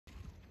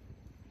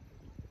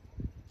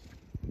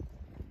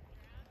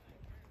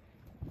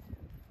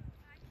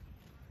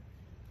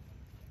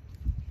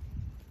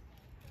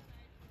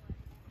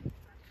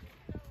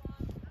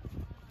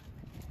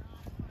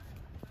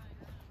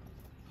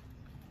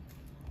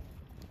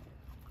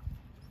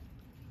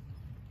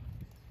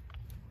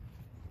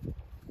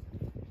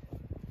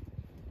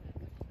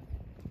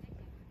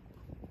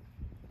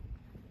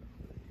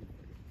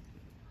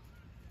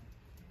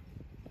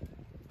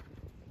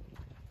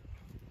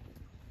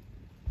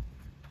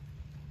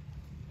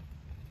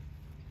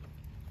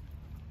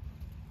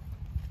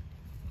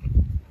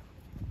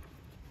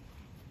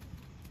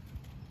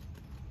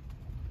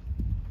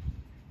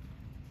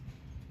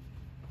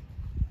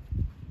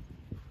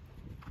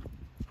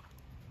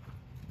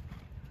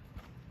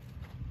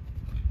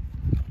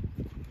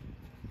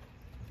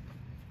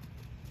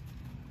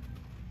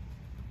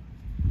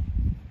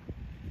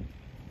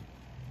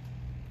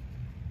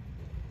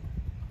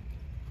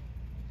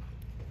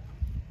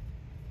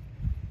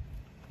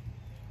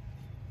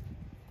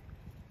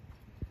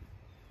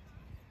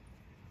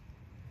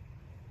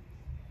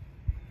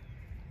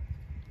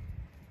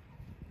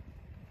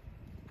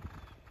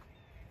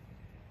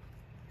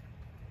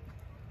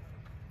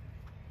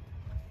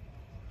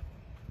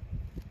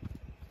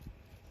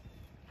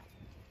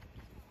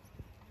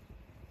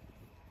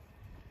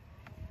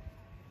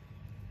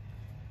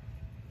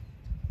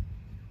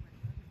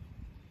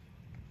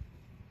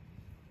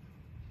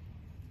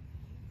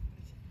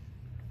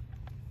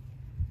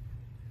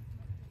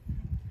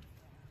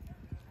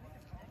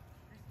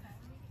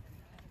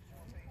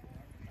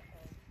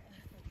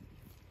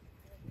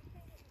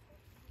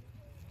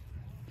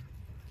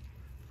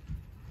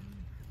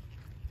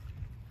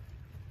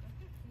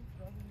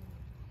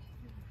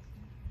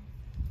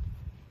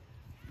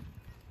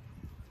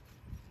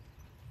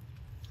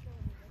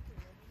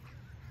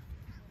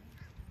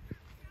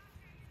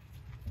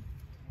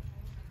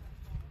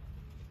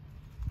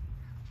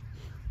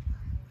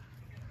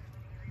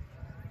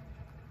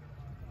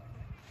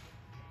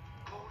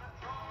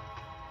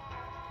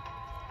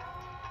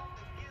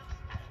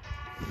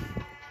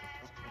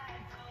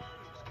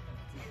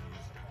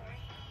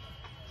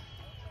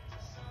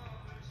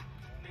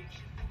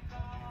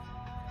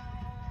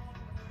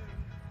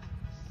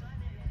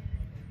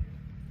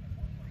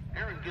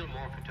Aaron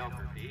Gilmore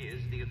Photography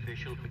is the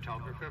official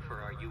photographer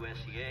for our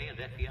USEA and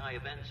FEI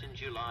events in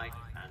July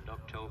and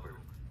October.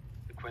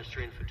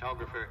 Equestrian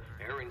photographer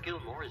Aaron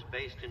Gilmore is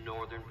based in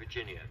Northern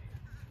Virginia.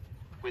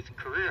 With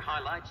career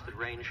highlights that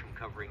range from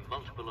covering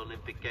multiple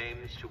Olympic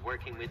Games to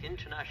working with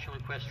international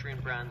equestrian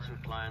brands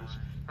and clients,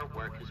 her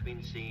work has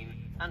been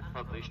seen and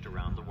published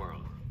around the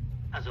world.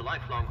 As a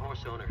lifelong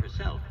horse owner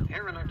herself,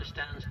 Erin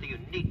understands the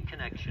unique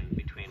connection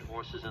between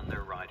horses and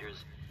their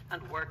riders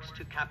and works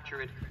to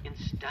capture it in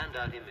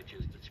standout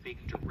images that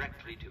speak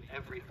directly to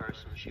every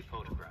person she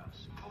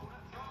photographs.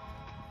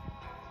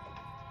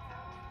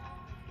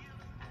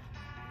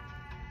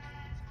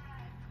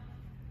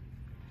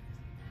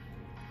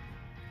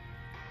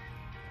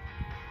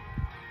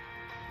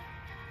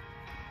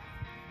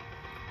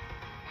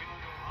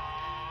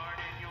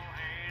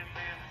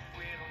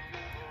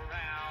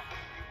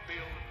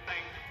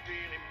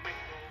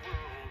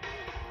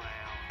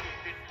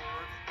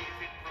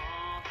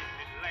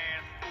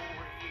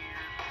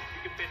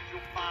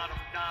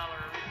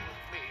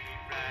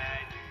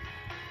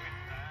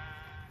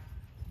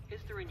 Is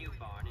there a new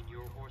barn in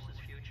your horse's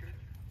future?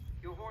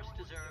 Your horse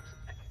deserves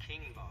a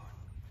King barn.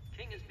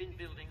 King has been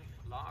building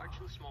large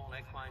and small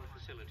equine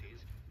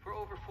facilities for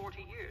over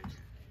 40 years,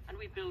 and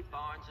we build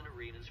barns and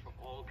arenas for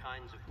all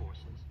kinds of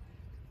horses.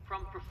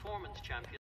 From performance champions